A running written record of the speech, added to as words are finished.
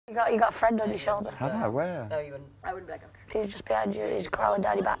You got a friend on your shoulder. Have I? Where? No, you wouldn't. I wouldn't be like, okay. He's just behind you. He's crawling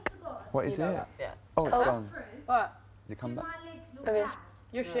down your back. What is it? Yeah. Oh, it's gone. What? Did it come back? There is.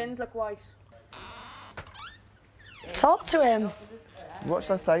 Your shins look white. Talk to him. What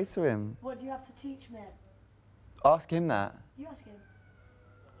should I say to him? What do you have to teach me? Ask him that. You ask him.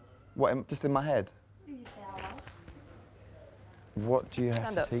 What, just in my head? You say out loud. What do you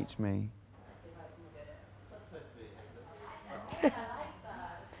have to teach me?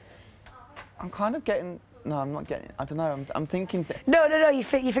 I'm kind of getting... No, I'm not getting... I don't know, I'm thinking... No, you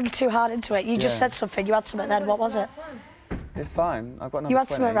think too hard into it. You just said something, you had something then. What was it? It's fine, I've got another You had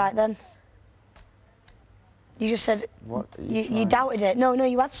 20. something right then. You just said... What you doubted it. No,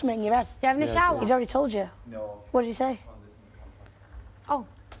 you had something in your head. You having a shower? He's already told you. No. What did he say? Oh.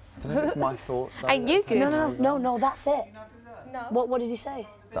 I don't know if it's my thoughts. Ain't you good? No, that's it. No. What did he say?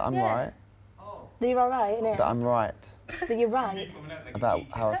 That I'm right. That you're alright, innit? That I'm right. That you're right? About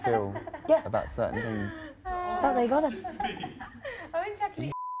how I feel. Yeah. About certain things. Oh, there you go then. I've been checking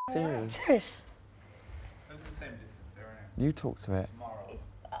it. Serious? Serious? You talk to it.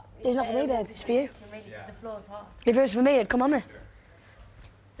 It's not for me, babe. It's for you. The floor's hot. If it was for me, it'd come on me.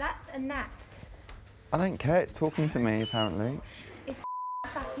 That's a gnat. I don't care, it's talking to me, apparently. It's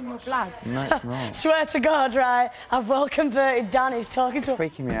sucking your blood. No, it's not. Swear to God, right? I've well converted Dan. He's talking to... It's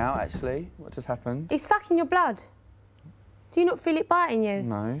freaking me out, actually. What just happened? It's sucking your blood. Do you not feel it biting you?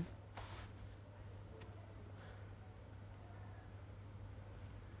 No.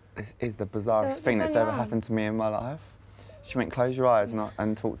 This is the bizarrest thing that's ever happened to me in my life. She went, close your eyes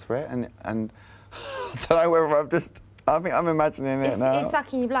and talk to it, and I don't know whether I think I'm imagining it now. It's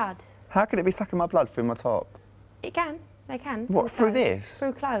sucking your blood. How could it be sucking my blood through my top? It can. They can. What, through this?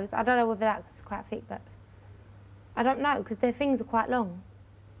 Through clothes. I don't know whether that's quite thick, but I don't know, because their things are quite long.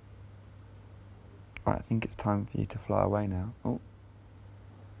 Right, I think it's time for you to fly away now. Oh.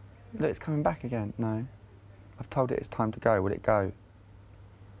 Look, it's coming back again. No. I've told it it's time to go. Will it go?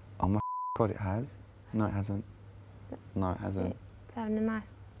 Oh my God, it has. No, it hasn't. No, it hasn't. It's having a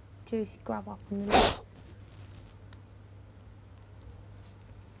nice, juicy grub up in the lip.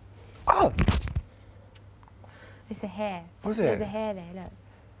 Oh! It's a hair. Was it? There's a hair there, look.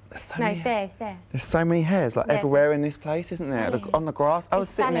 There's so No, many it's there, it's there. There's so many hairs, like everywhere in this place, isn't there? On the grass. I was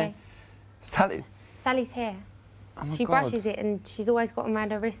sitting there. Sally. Sally's hair. Oh my She God. brushes it and she's always got them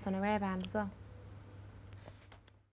around her wrist on her hairband as well.